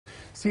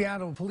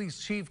Seattle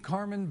Police Chief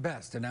Carmen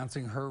Best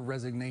announcing her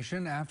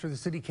resignation after the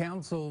city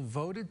council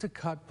voted to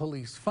cut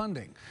police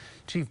funding.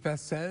 Chief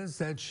Best says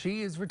that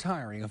she is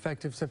retiring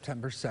effective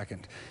September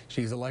 2nd.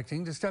 She's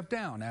electing to step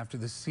down after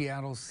the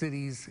Seattle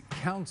City's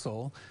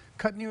council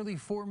cut nearly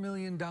 $4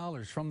 million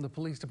from the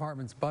police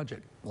department's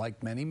budget.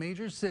 Like many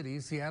major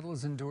cities, Seattle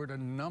has endured a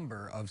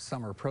number of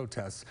summer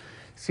protests.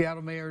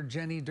 Seattle Mayor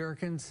Jenny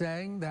Durkin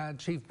saying that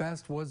Chief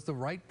Best was the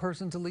right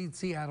person to lead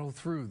Seattle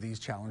through these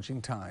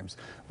challenging times,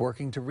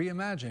 working to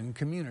reimagine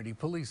community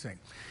policing.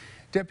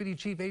 Deputy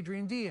Chief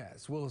Adrian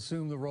Diaz will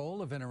assume the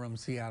role of interim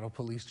Seattle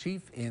Police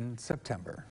Chief in September.